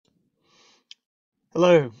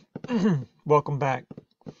Hello, welcome back.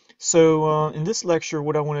 In this lecture,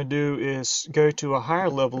 what I want to do is go to a higher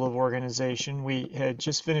level of organization. We had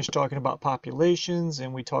just finished talking about populations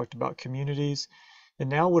and we talked about communities. And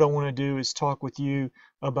now what I want to do is talk with you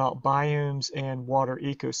about biomes and water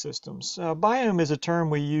ecosystems. Biome is a term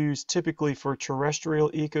we use typically for terrestrial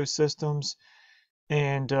ecosystems,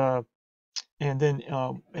 and and then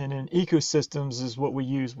ecosystems is what we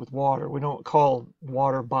use with water. We don't call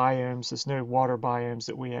water biomes. There's no water biomes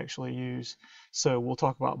that we actually use. So we'll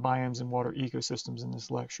talk about biomes and water ecosystems in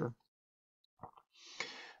this lecture.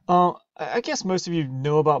 I guess most of you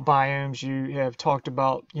know about biomes. You have talked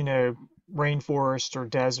about, rainforests or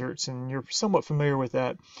deserts, and you're somewhat familiar with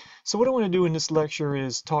that. So what I want to do in this lecture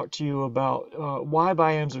is talk to you about why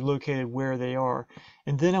biomes are located where they are.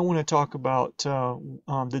 And then I want to talk about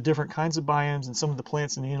the different kinds of biomes and some of the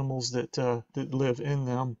plants and animals that live in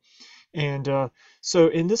them. And so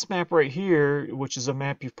in this map right here, which is a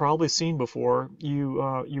map you've probably seen before,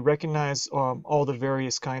 you recognize all the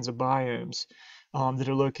various kinds of biomes that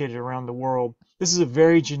are located around the world. This is a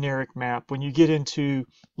very generic map. When you get into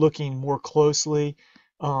looking more closely,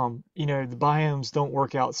 the biomes don't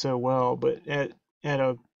work out so well, but at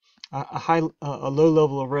a low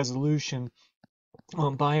level of resolution,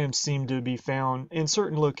 biomes seem to be found in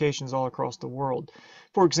certain locations all across the world.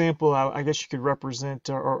 For example, I guess you could represent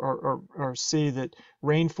or see that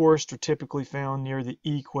rainforests are typically found near the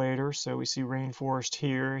equator. So we see rainforest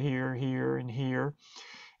here, here, here, and here.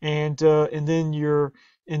 And then your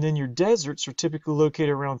deserts are typically located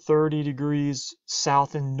around 30 degrees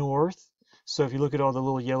south and north. So if you look at all the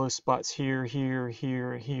little yellow spots here, here,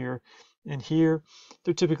 here, here, and here,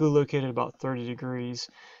 they're typically located about 30 degrees.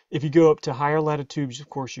 If you go up to higher latitudes, of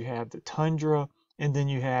course, you have the tundra, and then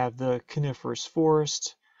you have the coniferous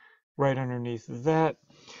forest right underneath that.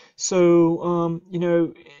 So,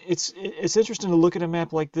 it's interesting to look at a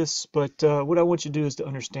map like this, but what I want you to do is to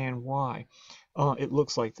understand why it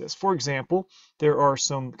looks like this. For example, there are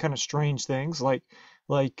some kind of strange things, like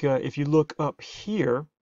if you look up here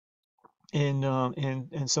in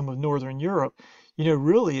some of northern Europe,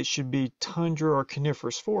 really it should be tundra or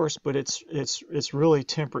coniferous forest, but it's really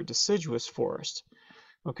temperate deciduous forest.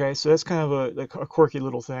 Okay, so that's kind of a quirky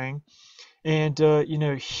little thing. And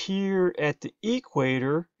here at the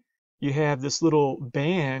equator, you have this little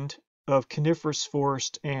band of coniferous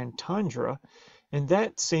forest and tundra, and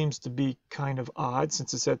that seems to be kind of odd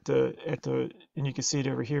since it's at the and you can see it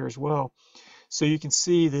over here as well. So you can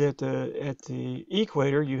see that at the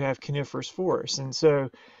equator you have coniferous forests, and so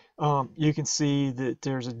you can see that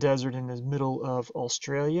there's a desert in the middle of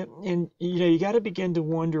Australia, and you got to begin to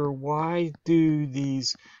wonder, why do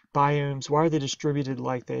these biomes, why are they distributed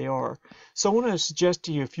like they are? So I want to suggest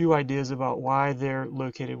to you a few ideas about why they're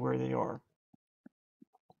located where they are.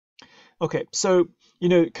 Okay, so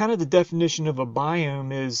kind of the definition of a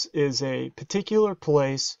biome is a particular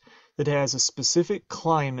place that has a specific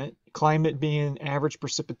climate being average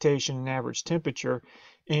precipitation and average temperature,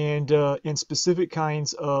 and specific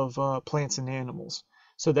kinds of plants and animals.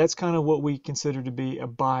 So that's kind of what we consider to be a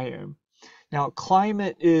biome. Now,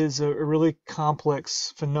 climate is a really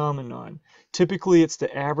complex phenomenon. Typically, it's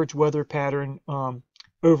the average weather pattern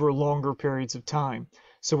over longer periods of time.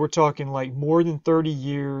 So we're talking like more than 30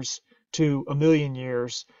 years to a million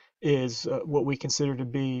years is what we consider to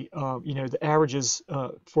be, the averages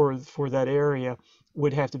for that area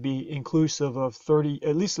would have to be inclusive of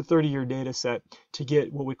at least a 30-year data set to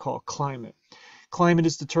get what we call climate. Climate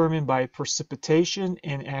is determined by precipitation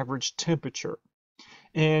and average temperature.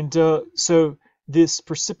 And so this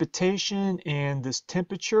precipitation and this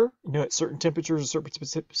temperature, at certain temperatures and certain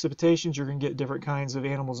precipitations, you're going to get different kinds of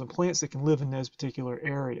animals and plants that can live in those particular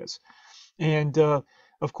areas. And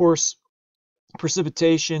of course,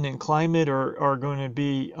 precipitation and climate are going to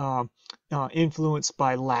be influenced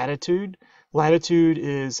by latitude. Latitude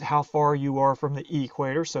is how far you are from the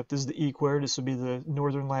equator. So if this is the equator, this would be the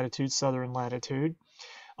northern latitude, southern latitude.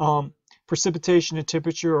 Precipitation and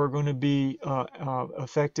temperature are going to be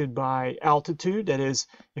affected by altitude. That is,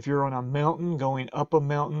 if you're on a mountain, going up a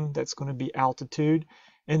mountain, that's going to be altitude.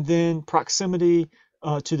 And then proximity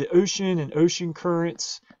to the ocean and ocean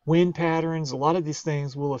currents, wind patterns, a lot of these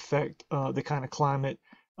things will affect the kind of climate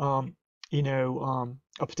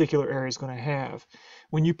a particular area is going to have.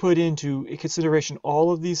 When you put into consideration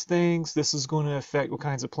all of these things, this is going to affect what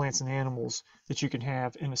kinds of plants and animals that you can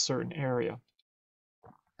have in a certain area.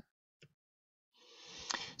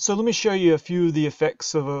 So let me show you a few of the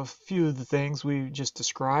effects of a few of the things we just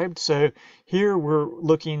described. So here we're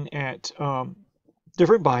looking at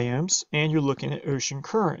different biomes, and you're looking at ocean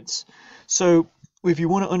currents. So if you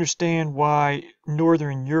want to understand why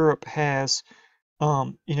Northern Europe has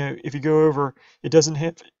if you go over, it doesn't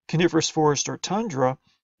have coniferous forest or tundra,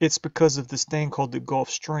 it's because of this thing called the Gulf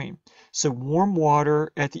Stream. So warm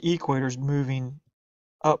water at the equator is moving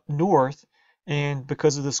up north, and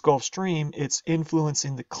because of this Gulf Stream, it's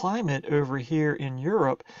influencing the climate over here in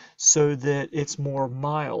Europe so that it's more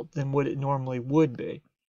mild than what it normally would be.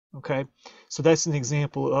 Okay, so that's an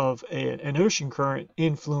example of an ocean current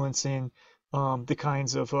influencing the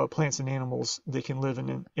kinds of plants and animals that can live in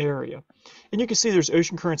an area. And you can see there's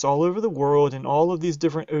ocean currents all over the world, and all of these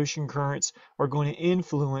different ocean currents are going to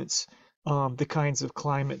influence the kinds of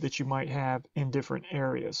climate that you might have in different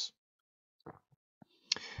areas.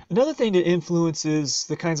 Another thing that influences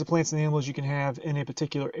the kinds of plants and animals you can have in a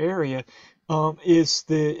particular area is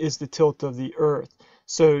the tilt of the Earth.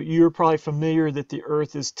 So you're probably familiar that the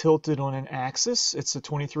Earth is tilted on an axis. It's a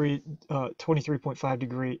 23.5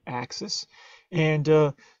 degree axis.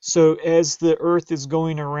 And so as the Earth is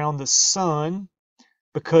going around the sun,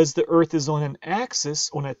 because the Earth is on an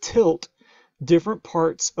axis, on a tilt, different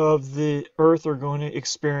parts of the Earth are going to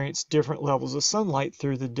experience different levels of sunlight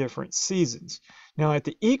through the different seasons. Now at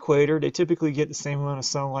the equator, they typically get the same amount of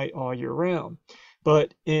sunlight all year round.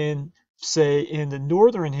 But say in the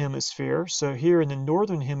northern hemisphere, so here in the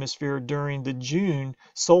northern hemisphere during the June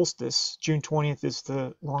solstice, June 20th is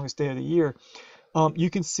the longest day of the year,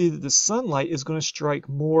 you can see that the sunlight is going to strike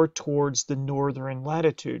more towards the northern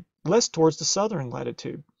latitude, less towards the southern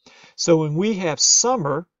latitude. So when we have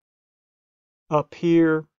summer up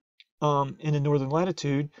here in the northern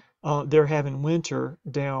latitude, they're having winter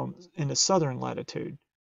down in the southern latitude.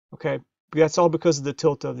 Okay, that's all because of the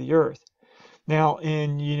tilt of the Earth. Now,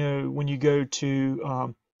 when you go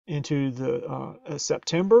to into the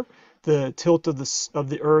September, the tilt of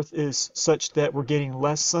the Earth is such that we're getting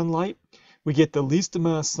less sunlight. We get the least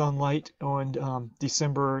amount of sunlight on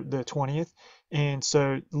December the 20th, and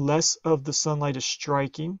so less of the sunlight is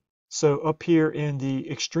striking. So up here in the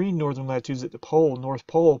extreme northern latitudes at the pole, North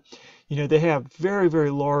Pole, they have very,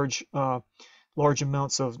 very large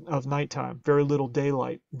amounts of nighttime, very little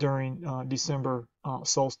daylight during December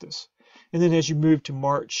solstice. And then as you move to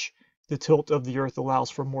March, the tilt of the Earth allows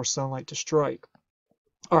for more sunlight to strike.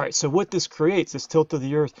 All right, so what this creates, this tilt of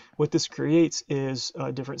the Earth, what this creates is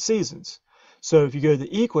different seasons. So if you go to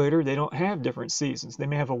the equator, they don't have different seasons. They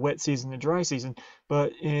may have a wet season and a dry season,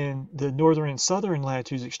 but in the northern and southern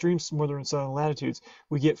latitudes, extreme northern and southern latitudes,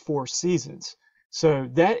 we get 4 seasons. So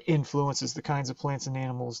that influences the kinds of plants and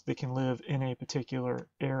animals that can live in a particular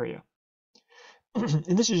area.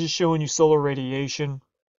 And this is just showing you solar radiation.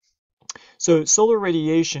 So solar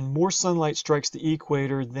radiation, more sunlight strikes the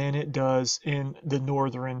equator than it does in the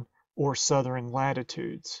northern or southern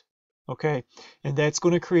latitudes. Okay, and that's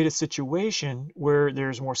going to create a situation where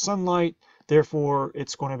there's more sunlight, therefore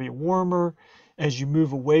it's going to be warmer. As you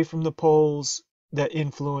move away from the poles, that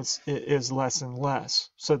influence is less and less.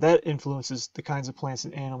 So that influences the kinds of plants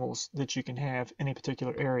and animals that you can have in a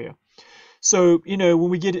particular area. So, when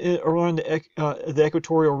we get around the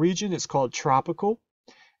equatorial region, it's called tropical.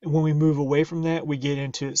 When we move away from that, we get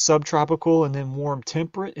into subtropical and then warm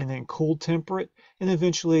temperate and then cool temperate. And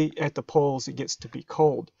eventually at the poles, it gets to be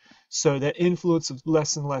cold. So that influence of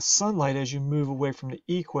less and less sunlight as you move away from the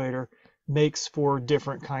equator makes for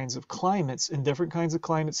different kinds of climates. And different kinds of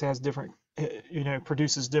climates has different,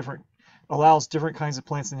 allows different kinds of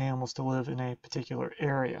plants and animals to live in a particular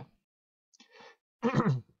area.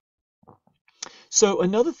 So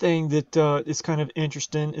another thing that is kind of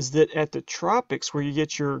interesting is that at the tropics, where you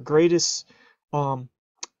get your greatest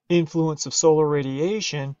influence of solar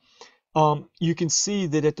radiation, you can see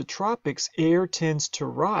that at the tropics, air tends to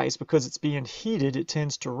rise because it's being heated. It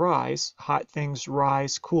tends to rise. Hot things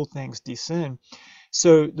rise, cool things descend.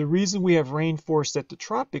 So the reason we have rainforests at the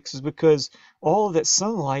tropics is because all of that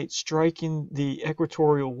sunlight striking the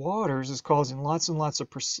equatorial waters is causing lots and lots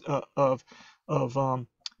of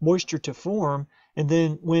moisture to form. And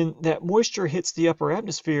then when that moisture hits the upper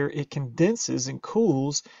atmosphere, it condenses and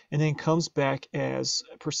cools and then comes back as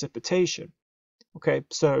precipitation. Okay,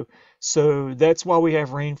 so that's why we have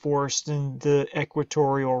rainforests in the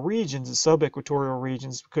equatorial regions and subequatorial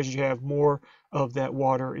regions, because you have more of that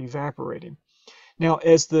water evaporating. Now,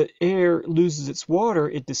 as the air loses its water,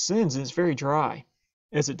 it descends, and it's very dry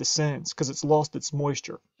as it descends because it's lost its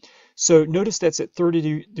moisture. So notice that's at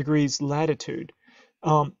 30 degrees latitude.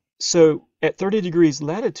 So at 30 degrees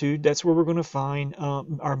latitude, that's where we're going to find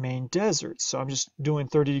our main deserts. So I'm just doing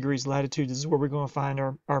 30 degrees latitude. This is where we're going to find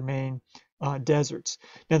our main deserts.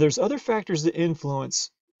 Now there's other factors that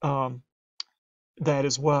influence that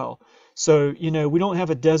as well. So we don't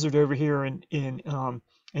have a desert over here in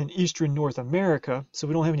in eastern North America. So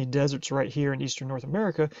we don't have any deserts right here in eastern North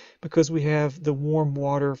America because we have the warm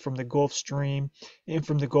water from the Gulf Stream and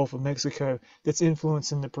from the Gulf of Mexico that's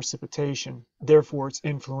influencing the precipitation. Therefore, it's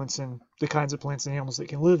influencing the kinds of plants and animals that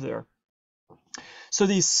can live there. So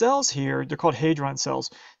these cells here, they're called hadron cells.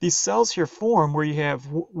 These cells here form where you have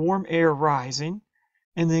warm air rising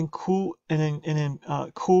and then cool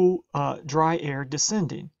dry air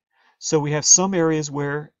descending. So we have some areas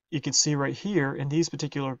where you can see right here in these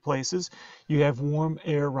particular places, you have warm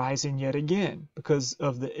air rising yet again because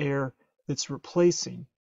of the air that's replacing.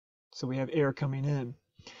 So we have air coming in.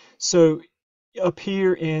 So up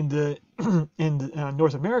here in the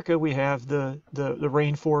North America, we have the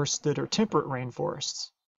rainforests that are temperate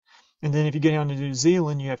rainforests. And then if you go down to New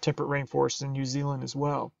Zealand, you have temperate rainforests in New Zealand as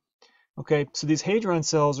well. Okay, so these hadron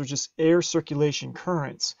cells are just air circulation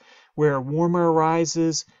currents where warm air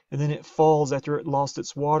rises and then it falls after it lost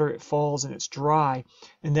its water, it falls and it's dry.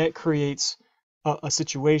 And that creates a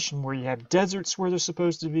situation where you have deserts where they're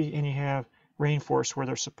supposed to be and you have rainforests where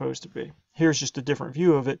they're supposed to be. Here's just a different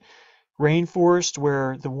view of it. Rainforest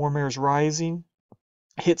where the warm air is rising,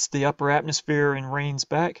 hits the upper atmosphere and rains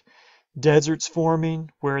back. Deserts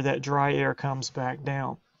forming where that dry air comes back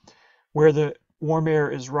down. Where the warm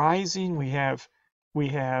air is rising, we have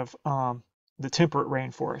the temperate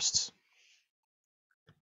rainforests.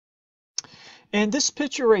 And this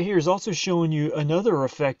picture right here is also showing you another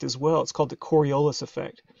effect as well. It's called the Coriolis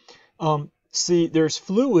effect. See, there's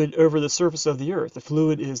fluid over the surface of the Earth. The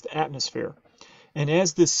fluid is the atmosphere. And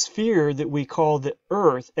as this sphere that we call the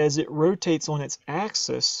Earth, as it rotates on its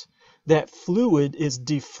axis, that fluid is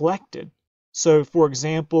deflected. So, for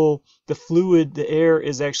example, the fluid, the air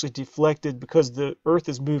is actually deflected because the Earth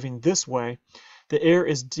is moving this way. The air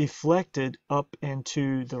is deflected up and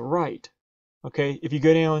to the right. Okay, if you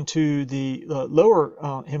go down to the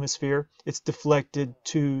lower hemisphere, it's deflected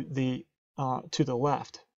to the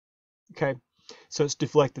left. Okay, so it's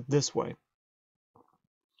deflected this way.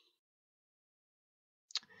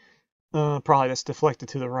 Probably that's deflected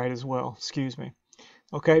to the right as well. Excuse me.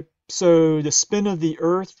 Okay, so the spin of the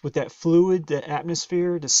Earth with that fluid, the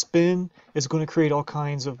atmosphere, the spin is going to create all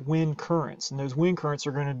kinds of wind currents. And those wind currents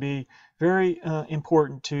are going to be very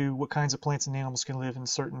important to what kinds of plants and animals can live in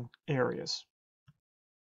certain areas.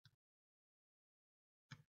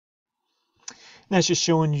 And that's just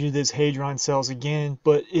showing you these hadron cells again,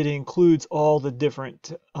 but it includes all the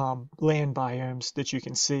different land biomes that you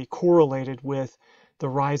can see correlated with the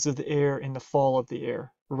rise of the air and the fall of the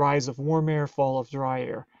air. Rise of warm air, fall of dry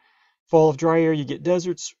air. Fall of dry air, you get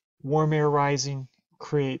deserts. Warm air rising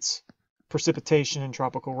creates precipitation in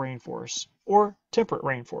tropical rainforests or temperate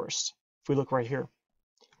rainforests, if we look right here.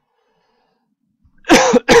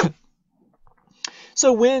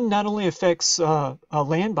 So wind not only affects land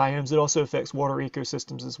biomes, it also affects water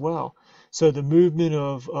ecosystems as well. So the movement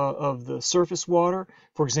of the surface water,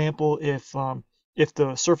 for example, if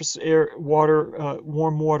the surface air water,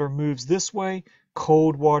 warm water moves this way,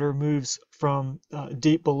 cold water moves from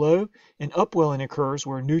deep below, and upwelling occurs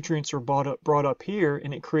where nutrients are brought up here,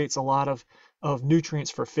 and it creates a lot of nutrients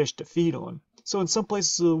for fish to feed on. So in some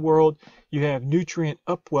places of the world, you have nutrient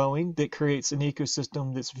upwelling that creates an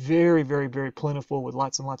ecosystem that's very, very, very plentiful with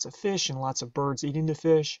lots and lots of fish and lots of birds eating the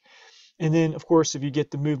fish. And then, of course, if you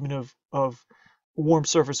get the movement of warm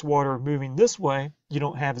surface water moving this way, you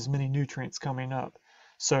don't have as many nutrients coming up.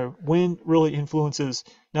 So wind really influences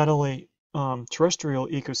not only terrestrial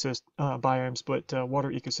biomes, but water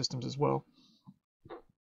ecosystems as well.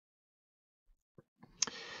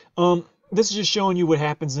 This is just showing you what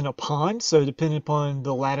happens in a pond. So depending upon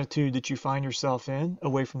the latitude that you find yourself in,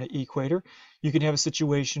 away from the equator, you can have a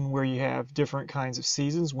situation where you have different kinds of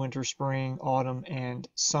seasons: winter, spring, autumn, and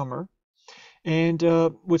summer. And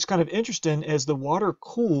what's kind of interesting, as the water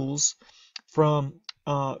cools from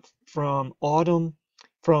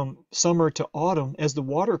summer to autumn, as the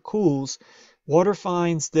water cools, water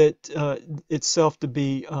finds that itself to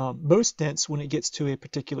be most dense when it gets to a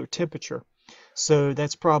particular temperature. So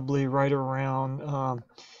that's probably right around,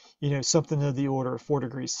 something of the order of 4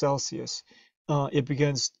 degrees Celsius. It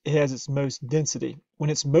has its most density. When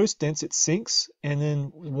it's most dense, it sinks, and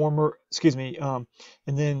then and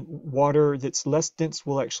then water that's less dense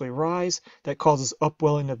will actually rise. That causes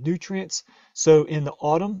upwelling of nutrients. So in the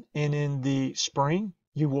autumn and in the spring,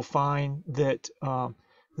 you will find that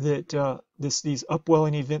these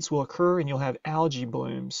upwelling events will occur, and you'll have algae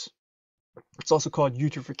blooms. It's also called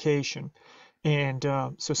eutrophication. And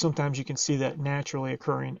so sometimes you can see that naturally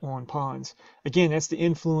occurring on ponds. Again, that's the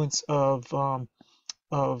influence of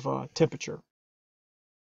temperature.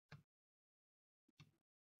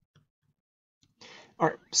 All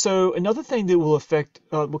right, so another thing that will affect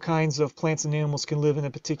what kinds of plants and animals can live in a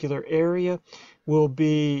particular area will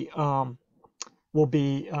be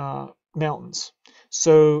mountains.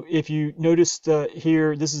 So if you noticed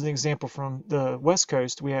here, this is an example from the West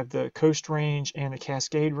Coast. We have the Coast Range and the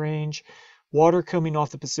Cascade Range. Water coming off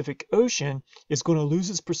the Pacific Ocean is going to lose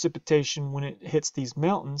its precipitation when it hits these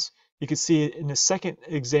mountains. You can see it in the second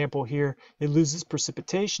example here, it loses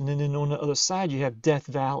precipitation, and then on the other side you have Death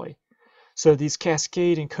Valley. So these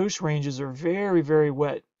Cascade and Coast Ranges are very, very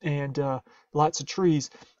wet and lots of trees.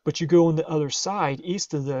 But you go on the other side,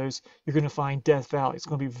 east of those, you're going to find Death Valley. It's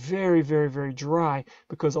going to be very, very, very dry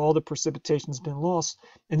because all the precipitation has been lost.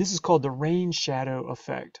 And this is called the rain shadow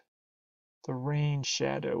effect. The rain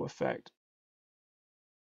shadow effect.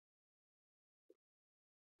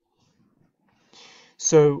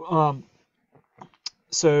 So,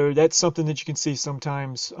 so that's something that you can see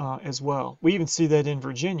sometimes as well. We even see that in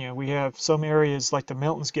Virginia. We have some areas like the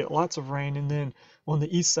mountains get lots of rain, and then on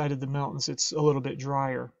the east side of the mountains it's a little bit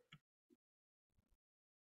drier.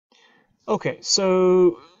 Okay,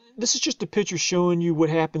 so this is just a picture showing you what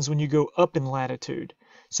happens when you go up in latitude.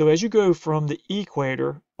 So as you go from the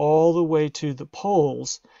equator all the way to the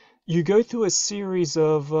poles, you go through a series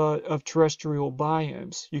of terrestrial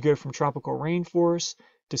biomes. You go from tropical rainforest,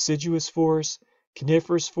 deciduous forest,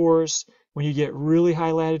 coniferous forest. When you get really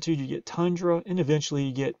high latitude, you get tundra, and eventually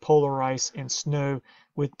you get polar ice and snow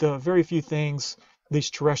with very few things, at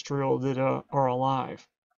least terrestrial, that are alive.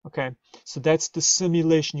 Okay, so that's the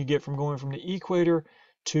simulation you get from going from the equator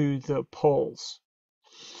to the poles.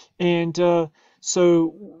 And so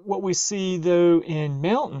what we see though in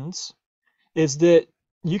mountains is that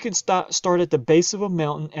you can start at the base of a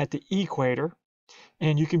mountain at the equator,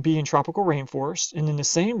 and you can be in tropical rainforest, and in the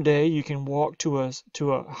same day you can walk to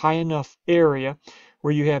a high enough area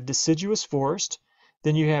where you have deciduous forest,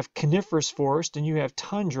 then you have coniferous forest, and you have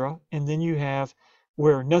tundra, and then you have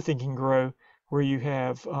where nothing can grow, where you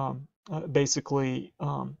have basically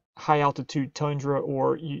high altitude tundra,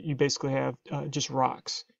 or you basically have just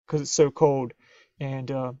rocks because it's so cold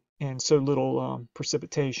and so little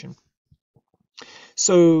precipitation.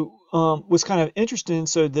 So what's kind of interesting,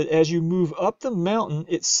 so that as you move up the mountain,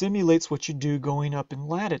 it simulates what you do going up in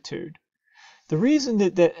latitude. The reason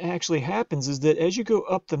that that actually happens is that as you go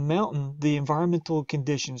up the mountain, the environmental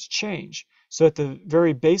conditions change. So at the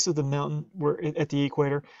very base of the mountain, where at the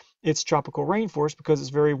equator, it's tropical rainforest because it's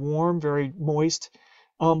very warm, very moist.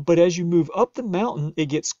 But as you move up the mountain, it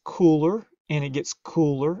gets cooler and it gets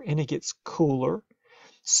cooler and it gets cooler.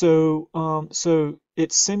 So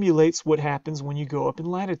it simulates what happens when you go up in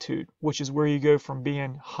latitude, which is where you go from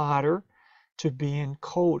being hotter to being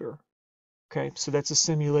colder. Okay, so that's a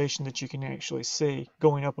simulation that you can actually see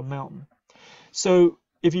going up a mountain. So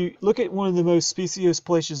if you look at one of the most specious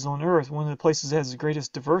places on Earth, one of the places that has the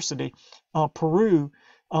greatest diversity, Peru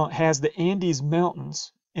has the Andes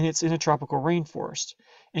Mountains, and it's in a tropical rainforest.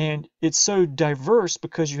 And it's so diverse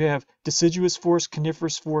because you have deciduous forest,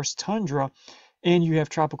 coniferous forest, tundra, and you have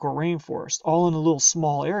tropical rainforest, all in a little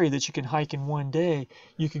small area that you can hike in one day.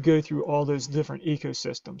 You could go through all those different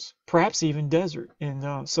ecosystems, perhaps even desert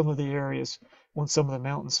in some of the areas on some of the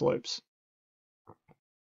mountain slopes.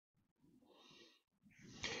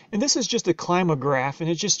 And this is just a climograph, and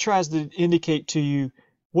it just tries to indicate to you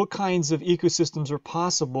what kinds of ecosystems are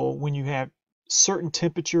possible when you have certain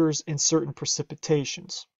temperatures and certain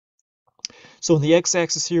precipitations. So on the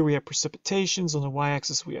x-axis here we have precipitations, on the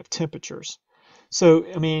y-axis we have temperatures. So,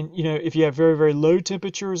 I mean, you know, if you have very, very low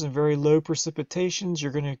temperatures and very low precipitations,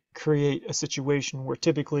 you're going to create a situation where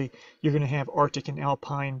typically you're going to have Arctic and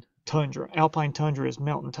alpine tundra. Alpine tundra is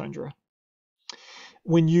mountain tundra.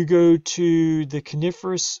 When you go to the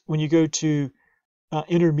coniferous, when you go to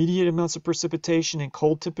intermediate amounts of precipitation and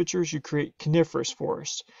cold temperatures, you create coniferous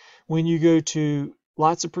forest. When you go to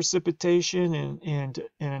lots of precipitation and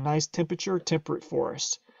a nice temperature, temperate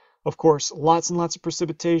forest. Of course, lots and lots of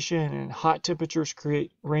precipitation and hot temperatures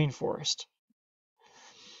create rainforest.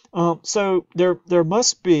 So there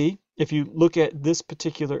must be, if you look at this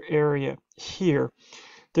particular area here,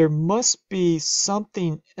 there must be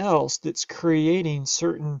something else that's creating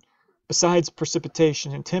certain, besides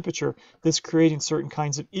precipitation and temperature, that's creating certain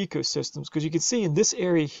kinds of ecosystems. Because you can see in this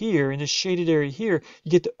area here, in this shaded area here,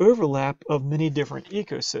 you get the overlap of many different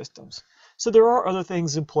ecosystems. So there are other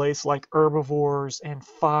things in place like herbivores and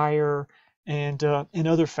fire and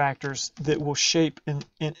other factors that will shape and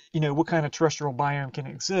you know what kind of terrestrial biome can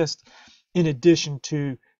exist in addition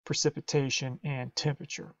to precipitation and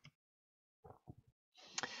temperature.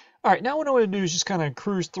 All right, now what I want to do is just kind of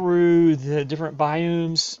cruise through the different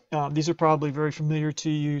biomes. These are probably very familiar to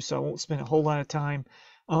you, so I won't spend a whole lot of time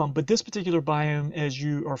But this particular biome, as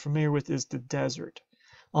you are familiar with, is the desert.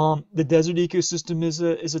 The desert ecosystem is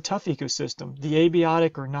a tough ecosystem. The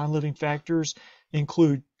abiotic or non-living factors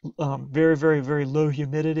include very, very, very low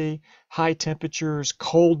humidity, high temperatures,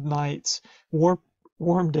 cold nights, warm,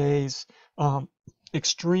 warm days,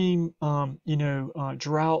 extreme,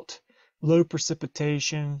 drought, low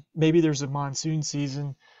precipitation. Maybe there's a monsoon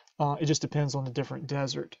season. It just depends on the different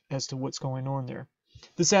desert as to what's going on there.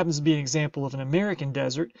 This happens to be an example of an American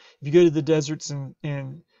desert. If you go to the deserts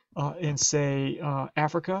in say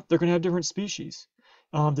Africa, they're going to have different species.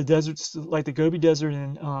 The deserts like the Gobi Desert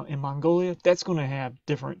in Mongolia, that's going to have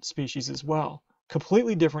different species as well.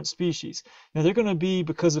 Completely different species. Now they're going to be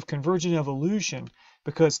because of convergent evolution,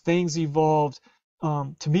 because things evolved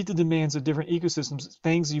to meet the demands of different ecosystems.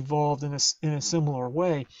 Things evolved in a similar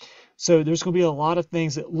way. So there's going to be a lot of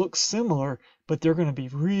things that look similar, but they're going to be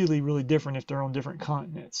really, really different if they're on different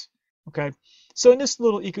continents. Okay, so in this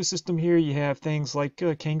little ecosystem here, you have things like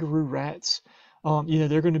kangaroo rats.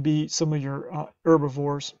 They're going to be some of your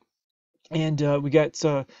herbivores. And we got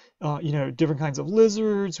different kinds of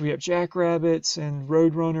lizards. We have jackrabbits and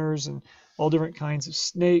roadrunners and all different kinds of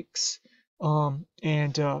snakes.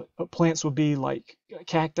 And plants will be like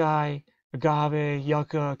cacti, agave,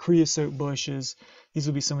 yucca, creosote bushes. These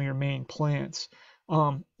will be some of your main plants.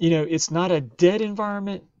 It's not a dead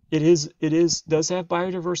environment. It does have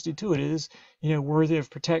biodiversity to it. It is, worthy of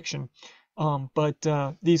protection.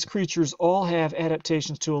 But these creatures all have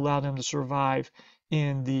adaptations to allow them to survive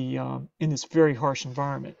in this very harsh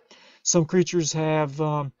environment. Some creatures have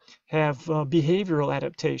behavioral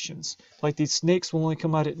adaptations, like these snakes will only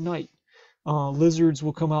come out at night. Lizards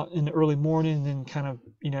will come out in the early morning and then kind of,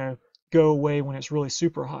 go away when it's really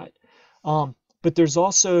super hot. But there's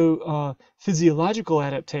also physiological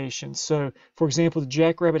adaptations. So, for example, the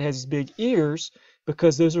jackrabbit has these big ears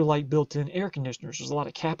because those are like built-in air conditioners. There's a lot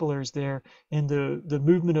of capillaries there, and the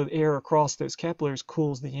movement of air across those capillaries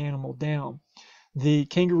cools the animal down. The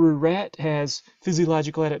kangaroo rat has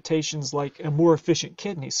physiological adaptations like a more efficient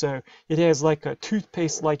kidney. So it has like a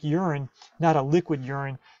toothpaste-like urine, not a liquid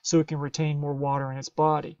urine, so it can retain more water in its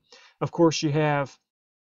body. Of course, you have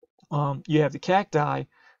the cacti,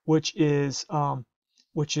 which is going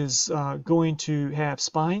to have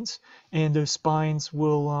spines, and those spines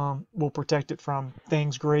will protect it from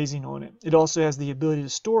things grazing on it. It also has the ability to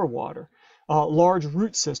store water. Large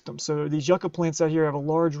root system. So these yucca plants out here have a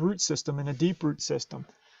large root system and a deep root system.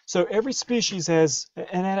 So every species has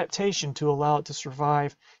an adaptation to allow it to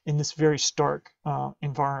survive in this very stark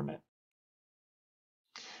environment.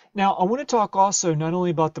 Now, I want to talk also not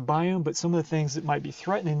only about the biome, but some of the things that might be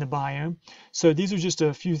threatening the biome. So these are just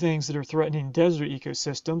a few things that are threatening desert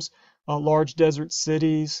ecosystems, large desert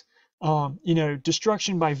cities,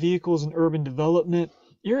 destruction by vehicles and urban development,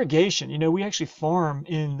 irrigation. We actually farm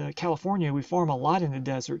in California. We farm a lot in the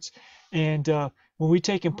deserts. And when we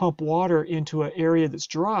take and pump water into an area that's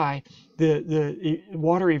dry, the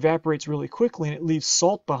water evaporates really quickly and it leaves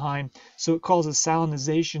salt behind. So it causes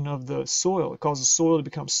salinization of the soil. It causes soil to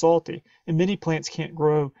become salty. And most plants can't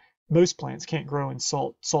grow in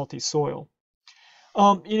salty soil.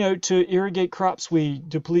 To irrigate crops, we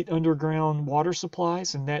deplete underground water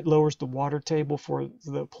supplies, and that lowers the water table for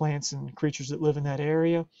the plants and creatures that live in that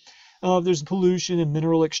area. There's pollution and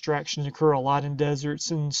mineral extraction that occur a lot in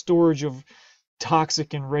deserts, and storage of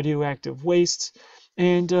toxic and radioactive wastes.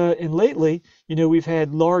 And lately, we've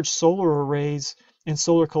had large solar arrays and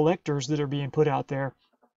solar collectors that are being put out there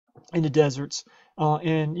in the deserts.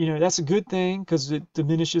 That's a good thing because it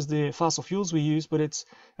diminishes the fossil fuels we use, but it's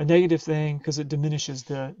a negative thing because it diminishes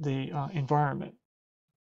the environment.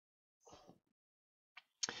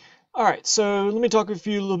 All right, so let me talk for a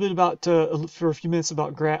few minutes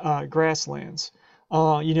about grasslands.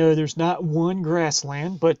 There's not one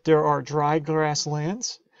grassland, but there are dry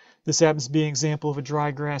grasslands. This happens to be an example of a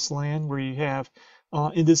dry grassland where you have,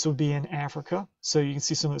 and this would be in Africa. So you can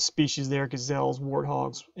see some of the species there: gazelles,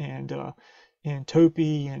 warthogs, and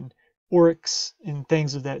topi and oryx and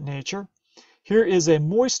things of that nature. Here is a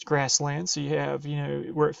moist grassland, so you have,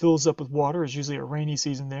 where it fills up with water. It's usually a rainy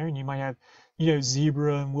season there, and you might have,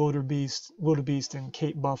 zebra and wildebeest and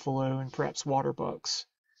Cape buffalo and perhaps water bucks.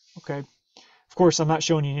 Okay. Of course, I'm not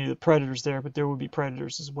showing you any of the predators there, but there will be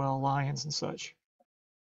predators as well, lions and such.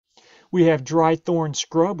 We have dry thorn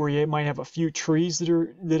scrub, where you might have a few trees that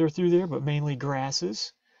are through there, but mainly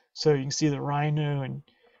grasses. So you can see the rhino and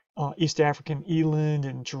East African eland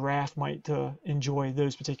and giraffe might enjoy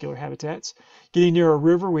those particular habitats. Getting near a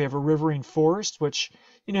river, we have a riverine forest, which,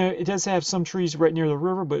 it does have some trees right near the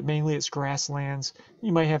river, but mainly it's grasslands.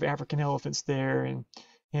 You might have African elephants there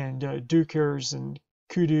and duikers and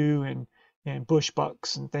kudu and and bush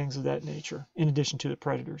bucks and things of that nature, in addition to the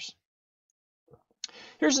predators.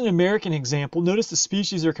 Here's an American example. Notice the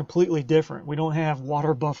species are completely different. We don't have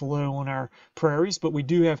water buffalo on our prairies, but we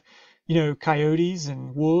do have, coyotes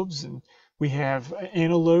and wolves, and we have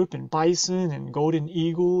antelope and bison and golden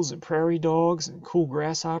eagles and prairie dogs and cool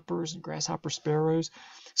grasshoppers and grasshopper sparrows.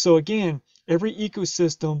 So again, every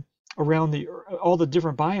ecosystem around all the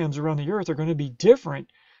different biomes around the earth are going to be different.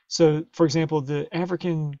 So for example, the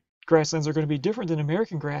African grasslands are going to be different than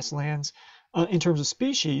American grasslands in terms of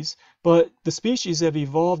species, but the species have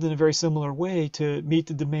evolved in a very similar way to meet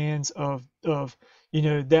the demands of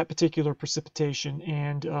that particular precipitation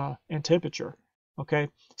and temperature. Okay,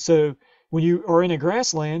 so when you are in a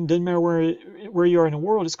grassland, doesn't matter where you are in the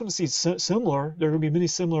world, it's going to see similar. There are going to be many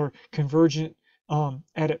similar convergent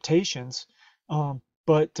adaptations,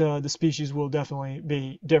 but the species will definitely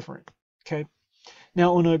be different. Okay.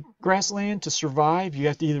 Now, on a grassland, to survive, you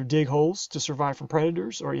have to either dig holes to survive from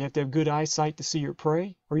predators, or you have to have good eyesight to see your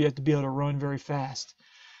prey, or you have to be able to run very fast.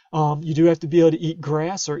 You do have to be able to eat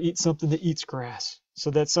grass or eat something that eats grass. So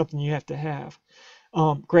that's something you have to have.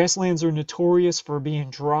 Grasslands are notorious for being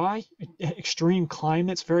dry, extreme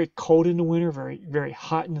climates, very cold in the winter, very, very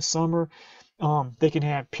hot in the summer. They can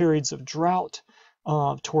have periods of drought,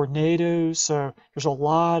 tornadoes. So there's a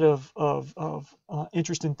lot of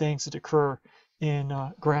interesting things that occur in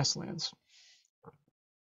grasslands.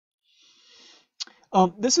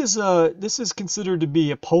 This is considered to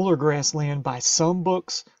be a polar grassland by some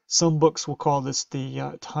books. Some books will call this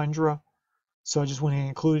the tundra. So I just went and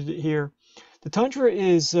included it here. The tundra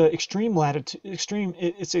is extreme latitude.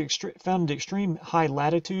 It's found at extreme high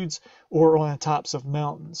latitudes or on the tops of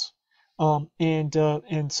mountains.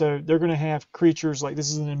 And so they're going to have creatures like, this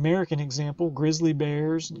is an American example: grizzly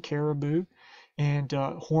bears and caribou, and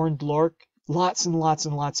horned lark. Lots and lots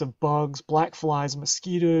and lots of bugs, black flies,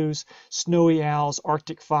 mosquitoes, snowy owls,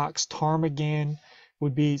 Arctic fox, ptarmigan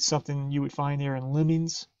would be something you would find there, and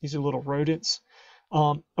lemmings. These are little rodents.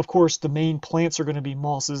 Of course, the main plants are going to be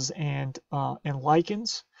mosses and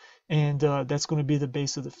lichens, and that's going to be the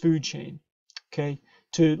base of the food chain. Okay,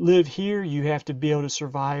 to live here, you have to be able to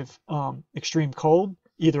survive extreme cold,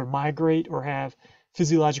 either migrate or have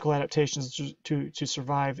physiological adaptations to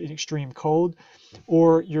survive in extreme cold,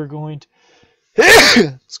 or you're going to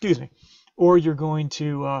excuse me, or you're going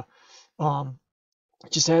to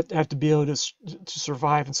just have to be able to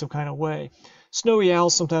survive in some kind of way. Snowy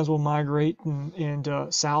owls sometimes will migrate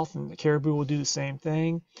and south, and the caribou will do the same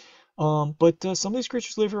thing. But some of these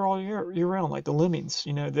creatures live here all year round, like the lemmings.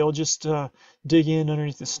 They'll just dig in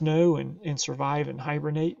underneath the snow and survive and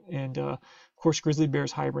hibernate. And of course, grizzly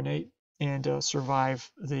bears hibernate and survive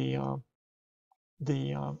the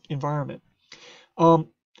environment.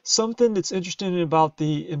 Something that's interesting about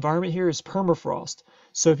the environment here is permafrost.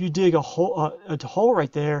 So if you dig a hole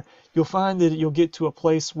right there, you'll find that you'll get to a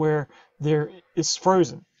place where there is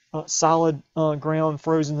frozen, solid ground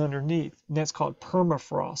frozen underneath, and that's called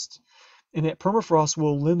permafrost. And that permafrost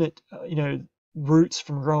will limit, roots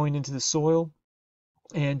from growing into the soil,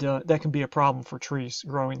 and that can be a problem for trees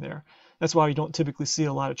growing there. That's why you don't typically see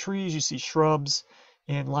a lot of trees. You see shrubs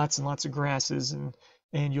and lots of grasses,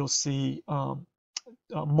 and you'll see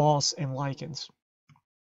moss and lichens.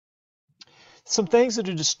 Some things that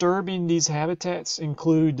are disturbing these habitats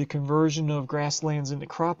include the conversion of grasslands into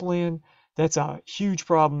cropland. That's a huge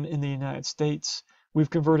problem in the United States. We've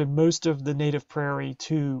converted most of the native prairie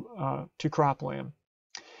to cropland.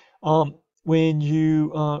 When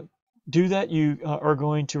you do that, you are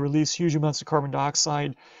going to release huge amounts of carbon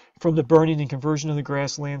dioxide from the burning and conversion of the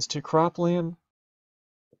grasslands to cropland.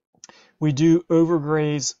 We do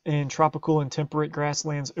overgraze in tropical and temperate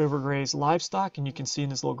grasslands, overgraze livestock, and you can see in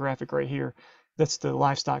this little graphic right here, that's the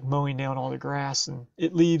livestock mowing down all the grass, and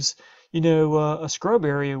it leaves, a scrub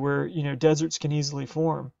area where, deserts can easily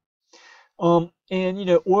form. And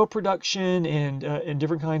oil production and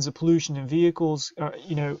different kinds of pollution in vehicles,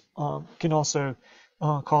 can also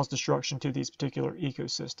cause destruction to these particular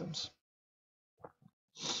ecosystems.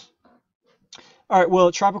 All right,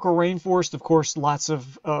 well, tropical rainforest, of course, lots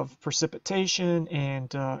of precipitation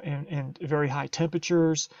and very high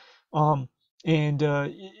temperatures.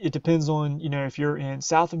 It depends on, if you're in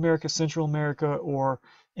South America, Central America, or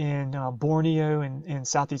in Borneo and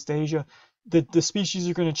Southeast Asia. The species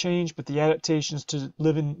are going to change, but the adaptations to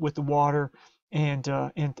living with the water and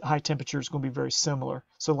high temperatures are going to be very similar.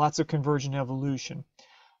 So lots of convergent evolution.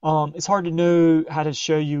 It's hard to know how to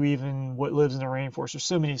show you even what lives in the rainforest. There's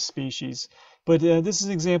so many species. But this is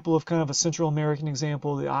an example of kind of a Central American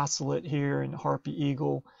example, the ocelot here and the harpy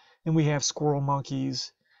eagle. And we have squirrel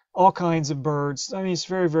monkeys, all kinds of birds. I mean, it's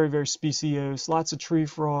very, very, very speciose. Lots of tree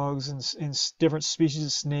frogs and different species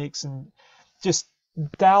of snakes and just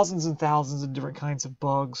thousands and thousands of different kinds of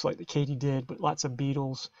bugs like the katydid, but lots of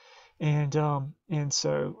beetles. And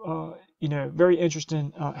so, very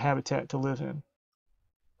interesting habitat to live in.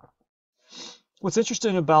 What's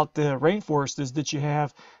interesting about the rainforest is that you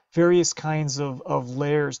have various kinds of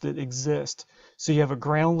layers that exist. So you have a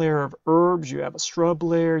ground layer of herbs, you have a shrub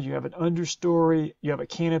layer, you have an understory, you have a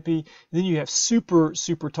canopy, then you have super,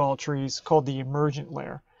 super tall trees called the emergent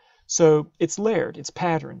layer. So it's layered, it's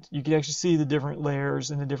patterned. You can actually see the different layers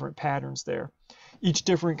and the different patterns there. Each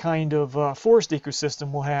different kind of forest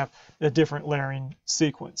ecosystem will have a different layering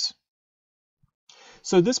sequence.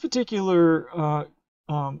 So this particular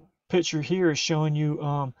picture here is showing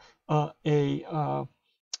you a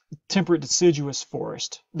temperate deciduous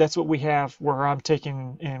forest. That's what we have where I'm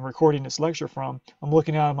taking and recording this lecture from. I'm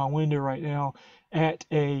looking out of my window right now at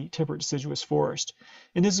a temperate deciduous forest.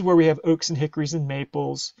 And this is where we have oaks and hickories and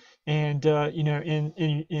maples. And,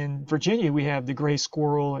 in Virginia, we have the gray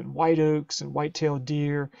squirrel and white oaks and white-tailed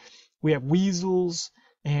deer. We have weasels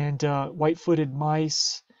and white-footed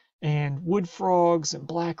mice and wood frogs and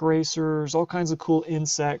black racers, all kinds of cool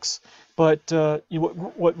insects. But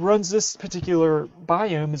what runs this particular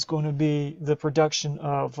biome is going to be the production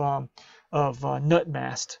of nut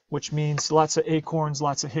mast, which means lots of acorns,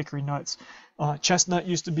 lots of hickory nuts. Chestnut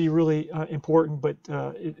used to be really important, but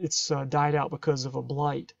it's died out because of a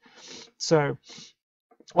blight. So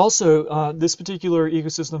also, this particular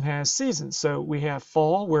ecosystem has seasons. So we have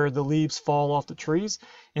fall, where the leaves fall off the trees,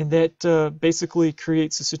 and that basically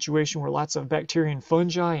creates a situation where lots of bacteria and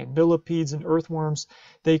fungi and millipedes and earthworms,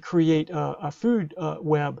 they create a food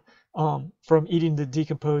web from eating the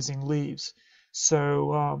decomposing leaves.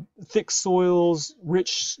 So thick soils,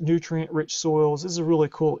 rich, nutrient-rich soils. This is a really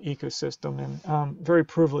cool ecosystem, and I'm very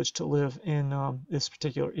privileged to live in this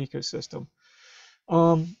particular ecosystem.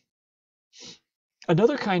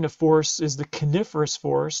 Another kind of forest is the coniferous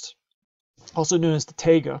forest, also known as the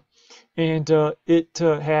taiga, and it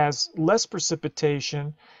has less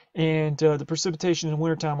precipitation, and the precipitation in the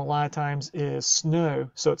wintertime a lot of times is snow,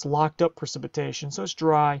 so it's locked up precipitation, so it's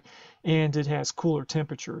dry, and it has cooler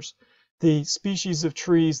temperatures. The species of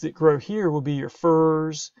trees that grow here will be your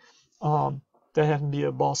firs, that happen to be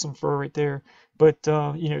a balsam fir right there, but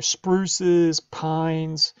spruces,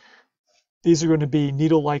 pines. These are going to be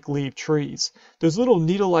needle-like leaf trees. Those little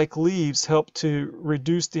needle-like leaves help to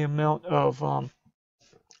reduce the amount of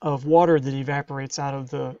water that evaporates out of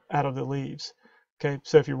the leaves. Okay,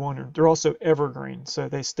 so if you're wondering, they're also evergreen, so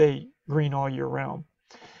they stay green all year round.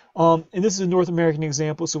 And this is a North American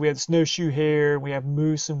example. So we have the snowshoe hare, we have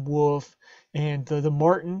moose and wolf, and the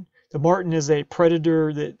marten. The marten is a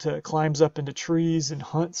predator that climbs up into trees and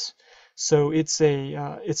hunts. So it's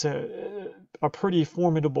a pretty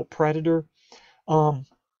formidable predator.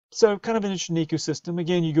 So kind of an interesting ecosystem.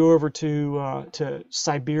 Again, you go over to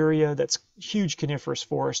Siberia, that's huge coniferous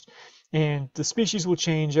forest, and the species will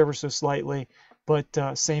change ever so slightly, but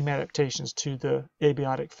same adaptations to the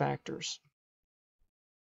abiotic factors.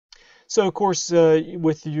 So of course,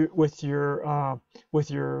 with your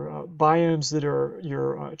biomes that are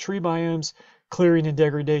your tree biomes, clearing and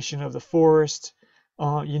degradation of the forest,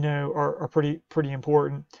 are pretty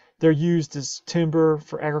important. They're used as timber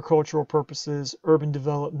for agricultural purposes, urban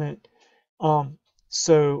development.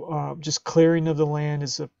 Just clearing of the land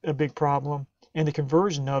is a big problem, and the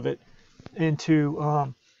conversion of it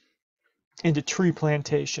into tree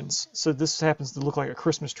plantations. So this happens to look like a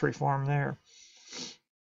Christmas tree farm there.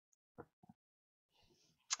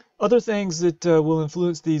 Other things that will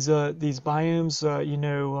influence these biomes,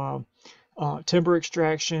 timber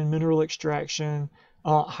extraction, mineral extraction,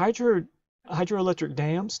 hydroelectric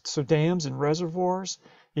dams, so dams and reservoirs.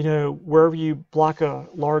 Wherever you block a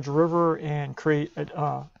large river and create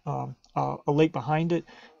a lake behind it,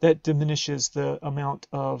 that diminishes the amount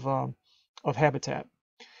of habitat.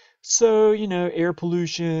 So, air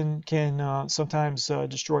pollution can sometimes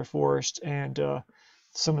destroy forest and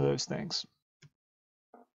some of those things.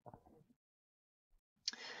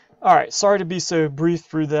 All right, sorry to be so brief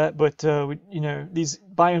through that, but these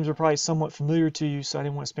biomes are probably somewhat familiar to you, so I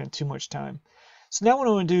didn't want to spend too much time. So now what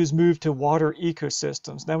I want to do is move to water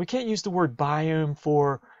ecosystems. Now we can't use the word biome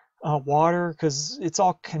for water because it's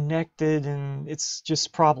all connected and it's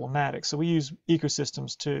just problematic. So we use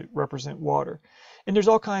ecosystems to represent water. And there's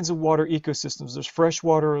all kinds of water ecosystems. There's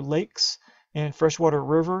freshwater lakes and freshwater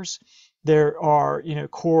rivers. There are,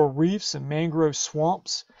 coral reefs and mangrove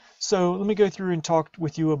swamps. So let me go through and talk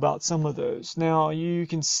with you about some of those. Now you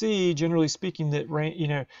can see, generally speaking, that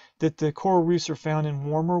that the coral reefs are found in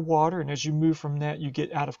warmer water, and as you move from that, you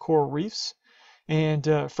get out of coral reefs. And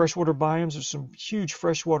freshwater biomes, there's some huge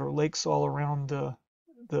freshwater lakes all around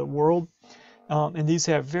the world, and these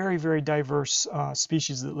have very, very diverse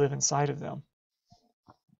species that live inside of them.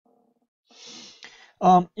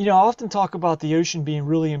 I often talk about the ocean being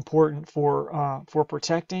really important for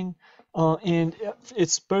protecting, and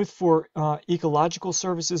it's both for ecological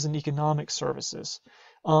services and economic services.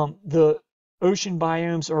 The ocean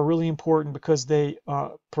biomes are really important because they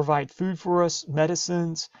provide food for us,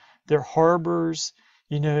 medicines, they're harbors,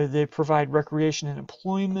 they provide recreation and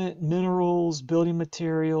employment, minerals, building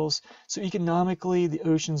materials. So economically, the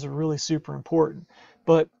oceans are really super important.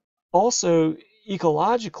 But also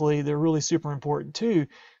ecologically, they're really super important too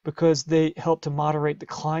because they help to moderate the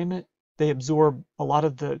climate. They absorb a lot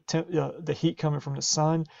of the heat coming from the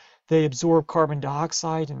sun. They absorb carbon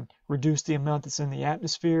dioxide and reduce the amount that's in the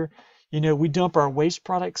atmosphere. We dump our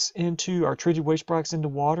treated waste products into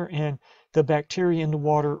water, and the bacteria in the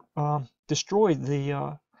water destroy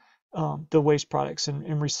the waste products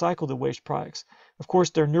and recycle the waste products. Of course,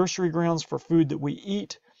 they're nursery grounds for food that we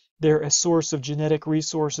eat. They're a source of genetic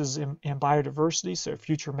resources and biodiversity, so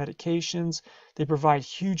future medications. They provide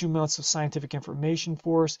huge amounts of scientific information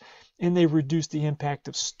for us, and they reduce the impact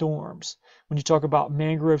of storms. When you talk about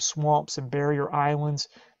mangrove swamps and barrier islands,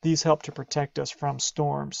 these help to protect us from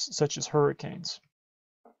storms such as hurricanes.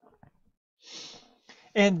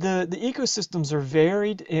 And the ecosystems are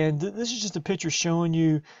varied, and this is just a picture showing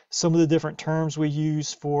you some of the different terms we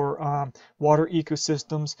use for water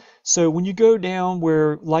ecosystems. So when you go down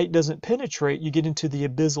where light doesn't penetrate, you get into the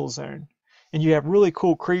abyssal zone. And you have really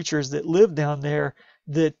cool creatures that live down there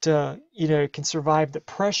that can survive the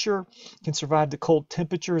pressure, can survive the cold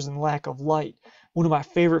temperatures and lack of light. One of my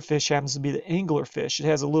favorite fish happens to be the anglerfish. It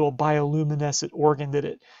has a little bioluminescent organ that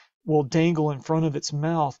it will dangle in front of its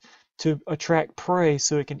mouth to attract prey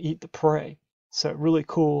so it can eat the prey. So really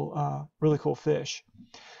cool fish.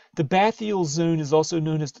 The bathyal zone is also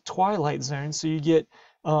known as the twilight zone. So you get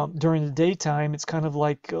during the daytime, it's kind of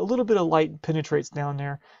like a little bit of light penetrates down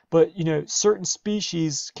there, but certain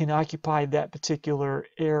species can occupy that particular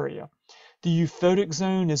area. The euphotic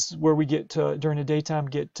zone is where we get during the daytime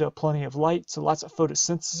plenty of light, so lots of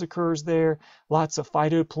photosynthesis occurs there, lots of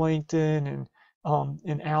phytoplankton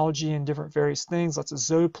and algae and different various things, lots of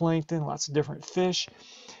zooplankton, lots of different fish.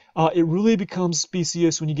 It really becomes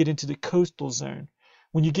speciose when you get into the coastal zone.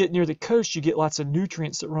 When you get near the coast, you get lots of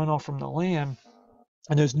nutrients that run off from the land,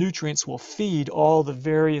 and those nutrients will feed all the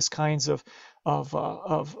various kinds of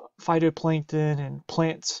phytoplankton and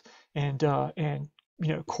plants and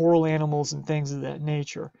coral animals and things of that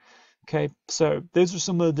nature. Okay, so those are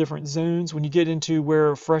some of the different zones. When you get into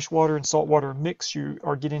where freshwater and saltwater mix, you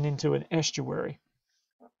are getting into an estuary.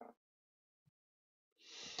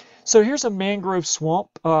 So here's a mangrove swamp.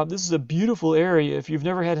 This is a beautiful area. If you've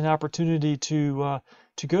never had an opportunity to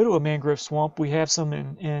go to a mangrove swamp, we have some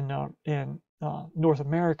in North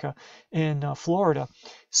America, in Florida.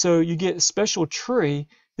 So you get a special tree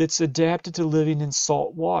that's adapted to living in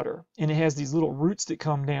salt water, and it has these little roots that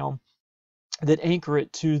come down that anchor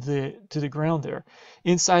it to the ground there.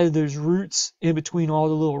 Inside of those roots, in between all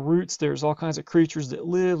the little roots, there's all kinds of creatures that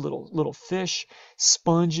live, little fish,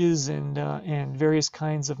 sponges, and various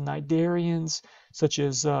kinds of cnidarians, such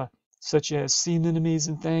as sea anemones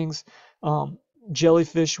and things.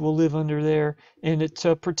 Jellyfish will live under there, and it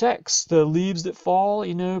protects the leaves that fall,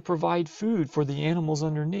 provide food for the animals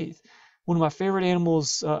underneath. One of my favorite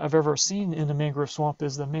animals I've ever seen in a mangrove swamp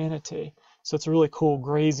is the manatee. So it's a really cool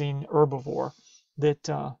grazing herbivore that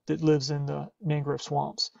lives in the mangrove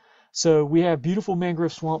swamps. So we have beautiful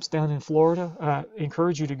mangrove swamps down in Florida. I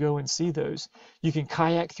encourage you to go and see those. You can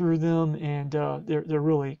kayak through them, and they're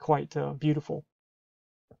really quite beautiful.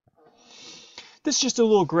 This is just a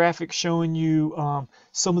little graphic showing you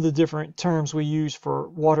some of the different terms we use for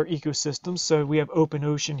water ecosystems. So we have open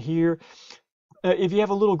ocean here. If you have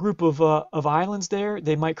a little group of islands there,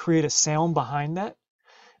 they might create a sound behind that.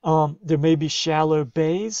 There may be shallow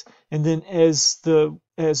bays, and then as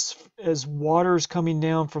water is coming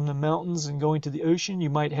down from the mountains and going to the ocean, you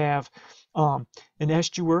might have an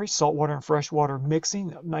estuary, saltwater and freshwater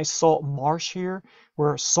mixing, a nice salt marsh here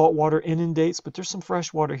where saltwater inundates, but there's some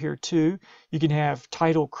freshwater here too. You can have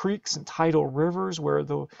tidal creeks and tidal rivers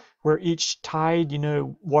where each tide,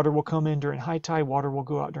 water will come in during high tide, water will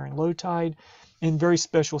go out during low tide, and very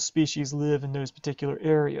special species live in those particular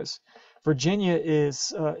areas. Virginia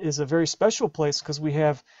is a very special place because we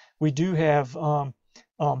do have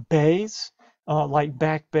bays. like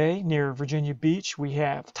Back Bay near Virginia Beach. We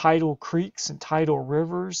have tidal creeks and tidal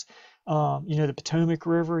rivers. The Potomac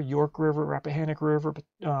River, York River, Rappahannock River,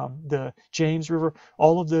 the James River,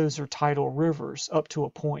 all of those are tidal rivers up to a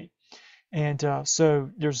point. And so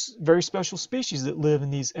there's very special species that live in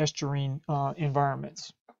these estuarine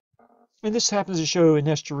environments. And this happens to show an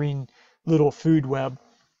estuarine little food web.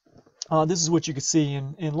 This is what you can see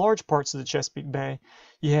in large parts of the Chesapeake Bay.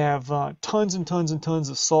 You have tons and tons and tons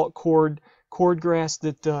of salt cordgrass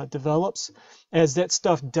that develops. As that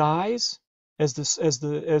stuff dies, as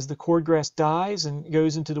the cordgrass dies and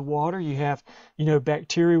goes into the water, you have,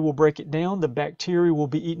 bacteria will break it down. The bacteria will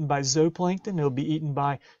be eaten by zooplankton. It'll be eaten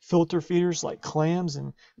by filter feeders like clams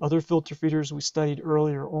and other filter feeders we studied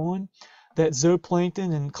earlier on. That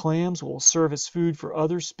zooplankton and clams will serve as food for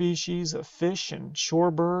other species of fish and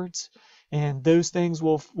shorebirds, and those things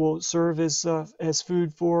will serve as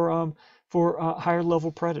food for higher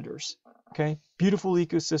level predators. Okay, beautiful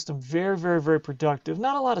ecosystem, very, very, very productive.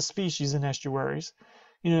 Not a lot of species in estuaries.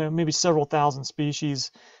 Maybe several thousand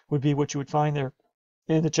species would be what you would find there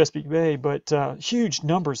in the Chesapeake Bay, but huge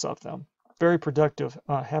numbers of them. Very productive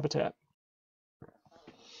habitat.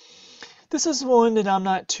 This is one that I'm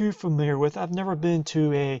not too familiar with. I've never been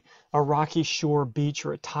to a rocky shore beach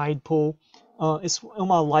or a tide pool. It's on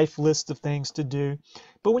my life list of things to do.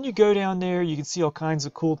 But when you go down there, you can see all kinds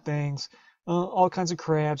of cool things. All kinds of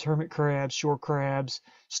crabs, hermit crabs, shore crabs,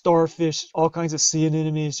 starfish, all kinds of sea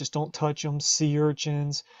anemones, just don't touch them, sea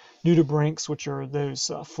urchins, nudibranchs, which are those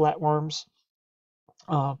flatworms.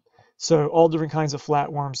 So all different kinds of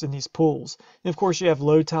flatworms in these pools. And of course you have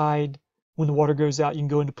low tide. When the water goes out, you can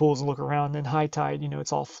go into pools and look around. And then high tide,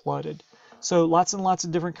 it's all flooded. So lots and lots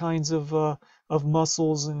of different kinds of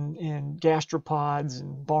mussels and gastropods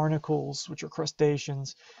and barnacles, which are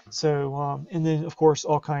crustaceans. So and then of course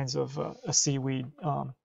all kinds of seaweed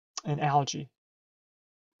and algae.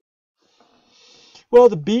 Well,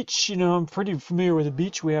 the beach, I'm pretty familiar with the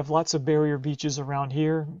beach. We have lots of barrier beaches around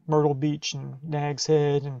here: Myrtle Beach and Nag's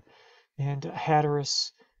Head and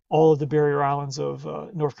Hatteras, all of the barrier islands of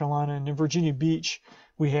North Carolina. And in Virginia Beach,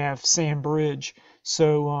 we have Sand Bridge.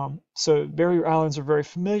 So barrier islands are very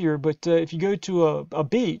familiar. But if you go to a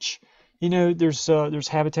beach, there's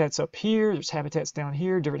habitats up here, there's habitats down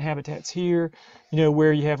here, different habitats here.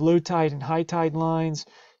 Where you have low tide and high tide lines,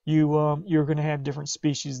 you're going to have different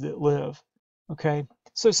species that live. Okay,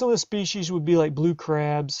 so some of the species would be like blue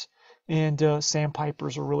crabs, and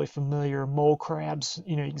sandpipers are really familiar. Mole crabs,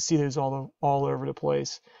 you can see those all over the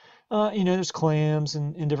place. There's clams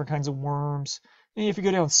and different kinds of worms. And if you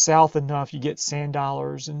go down south enough, you get sand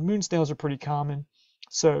dollars, and moon snails are pretty common.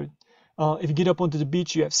 So if you get up onto the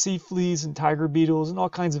beach, you have sea fleas and tiger beetles and all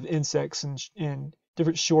kinds of insects and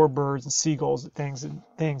different shore birds and seagulls and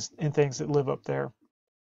things that live up there.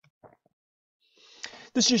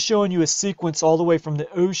 This is just showing you a sequence all the way from the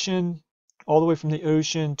ocean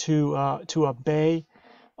to a bay,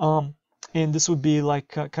 and this would be like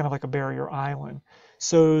kind of like a barrier island.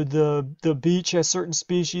 So the beach has certain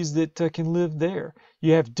species that can live there.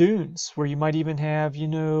 You have dunes where you might even have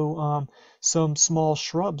some small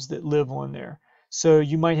shrubs that live on there. So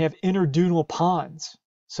you might have interdunal ponds.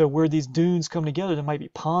 So where these dunes come together, there might be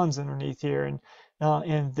ponds underneath here,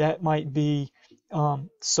 and that might be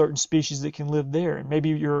certain species that can live there. And maybe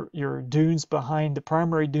your dunes behind the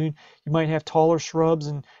primary dune, you might have taller shrubs,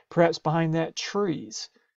 and perhaps behind that trees.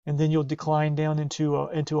 And then you'll decline down into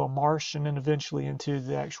a marsh, and then eventually into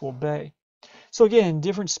the actual bay. So again,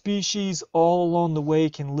 different species all along the way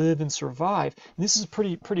can live and survive. And this is a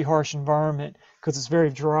pretty harsh environment because it's very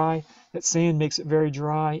dry. That sand makes it very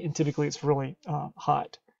dry, and typically it's really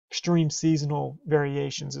hot. Extreme seasonal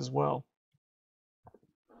variations as well.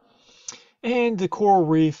 And the coral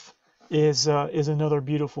reef is another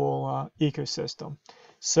beautiful ecosystem.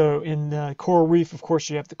 So in the coral reef, of course,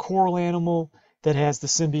 you have the coral animal that has the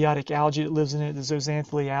symbiotic algae that lives in it, the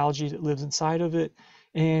zooxanthellae algae that lives inside of it,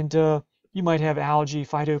 and you might have algae,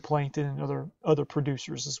 phytoplankton, and other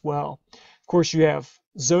producers as well. Of course, you have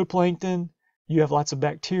zooplankton, you have lots of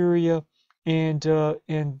bacteria, and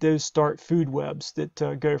those start food webs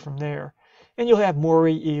that go from there. And you'll have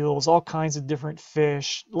moray eels, all kinds of different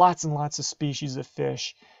fish, lots and lots of species of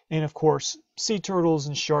fish, and of course, sea turtles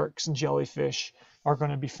and sharks and jellyfish are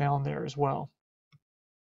going to be found there as well.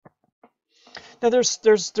 Now there's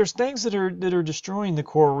things that are destroying the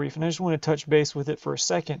coral reef, and I just want to touch base with it for a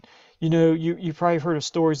second. You probably heard of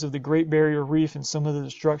stories of the Great Barrier Reef and some of the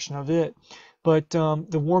destruction of it, but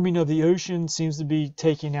the warming of the ocean seems to be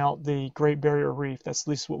taking out the Great Barrier Reef. That's at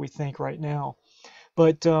least what we think right now.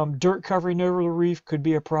 But dirt covering over the reef could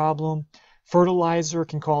be a problem. Fertilizer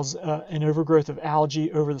can cause an overgrowth of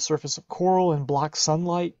algae over the surface of coral and block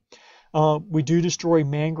sunlight. We do destroy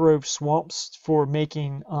mangrove swamps for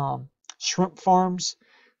making shrimp farms.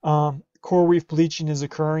 Coral reef bleaching is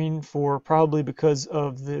occurring for probably because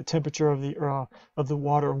of the temperature of the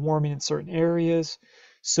water warming in certain areas.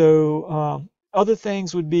 So other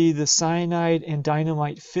things would be the cyanide and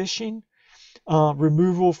dynamite fishing,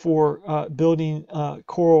 removal for building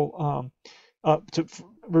coral,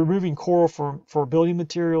 removing coral for building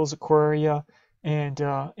materials, aquaria, and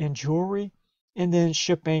jewelry, and then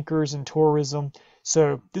ship anchors and tourism.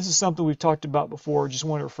 So this is something we've talked about before. Just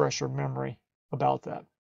want to refresh your memory about that.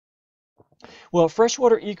 Well,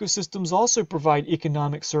 freshwater ecosystems also provide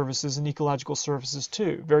economic services and ecological services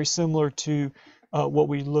too, very similar to what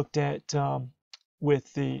we looked at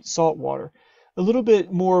with the saltwater. A little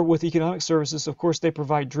bit more with economic services, of course, they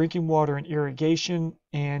provide drinking water and irrigation,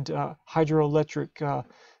 and hydroelectric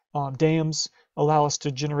dams allow us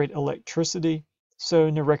to generate electricity. So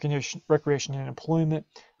no recreation and employment,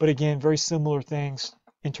 but again, very similar things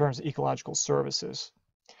in terms of ecological services.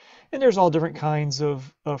 And there's all different kinds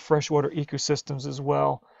of freshwater ecosystems as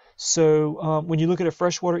well. So when you look at a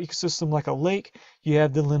freshwater ecosystem like a lake, you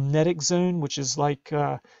have the limnetic zone, which is like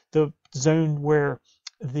the zone where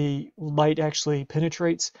the light actually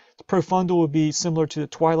penetrates. The profundal would be similar to the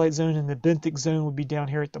twilight zone, and the benthic zone would be down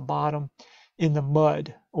here at the bottom in the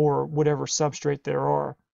mud or whatever substrate there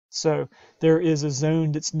are. So there is a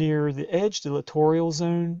zone that's near the edge. The littoral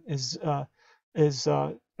zone is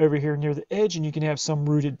over here near the edge, and you can have some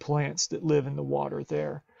rooted plants that live in the water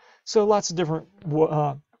there. So lots of different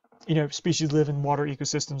species live in water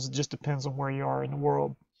ecosystems. It just depends on where you are in the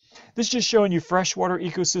world. This is just showing you freshwater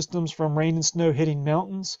ecosystems from rain and snow hitting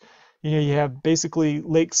mountains. You have basically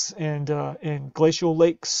lakes and glacial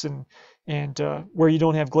lakes, and where you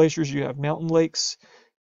don't have glaciers, you have mountain lakes.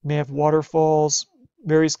 You may have waterfalls,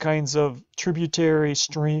 various kinds of tributary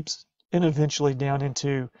streams, and eventually down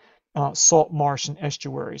into salt marsh and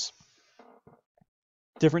estuaries.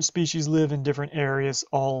 Different species live in different areas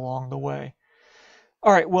all along the way.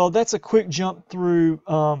 All right, well, that's a quick jump through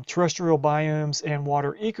terrestrial biomes and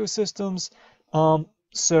water ecosystems.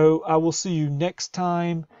 So I will see you next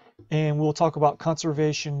time, and we'll talk about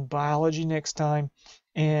conservation biology next time.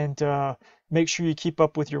 And make sure you keep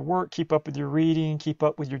up with your work, keep up with your reading, keep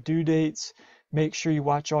up with your due dates. Make sure you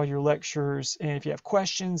watch all your lectures. And if you have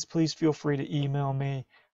questions, please feel free to email me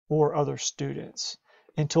or other students.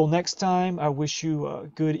 Until next time, I wish you a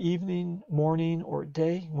good evening, morning, or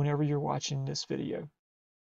day whenever you're watching this video.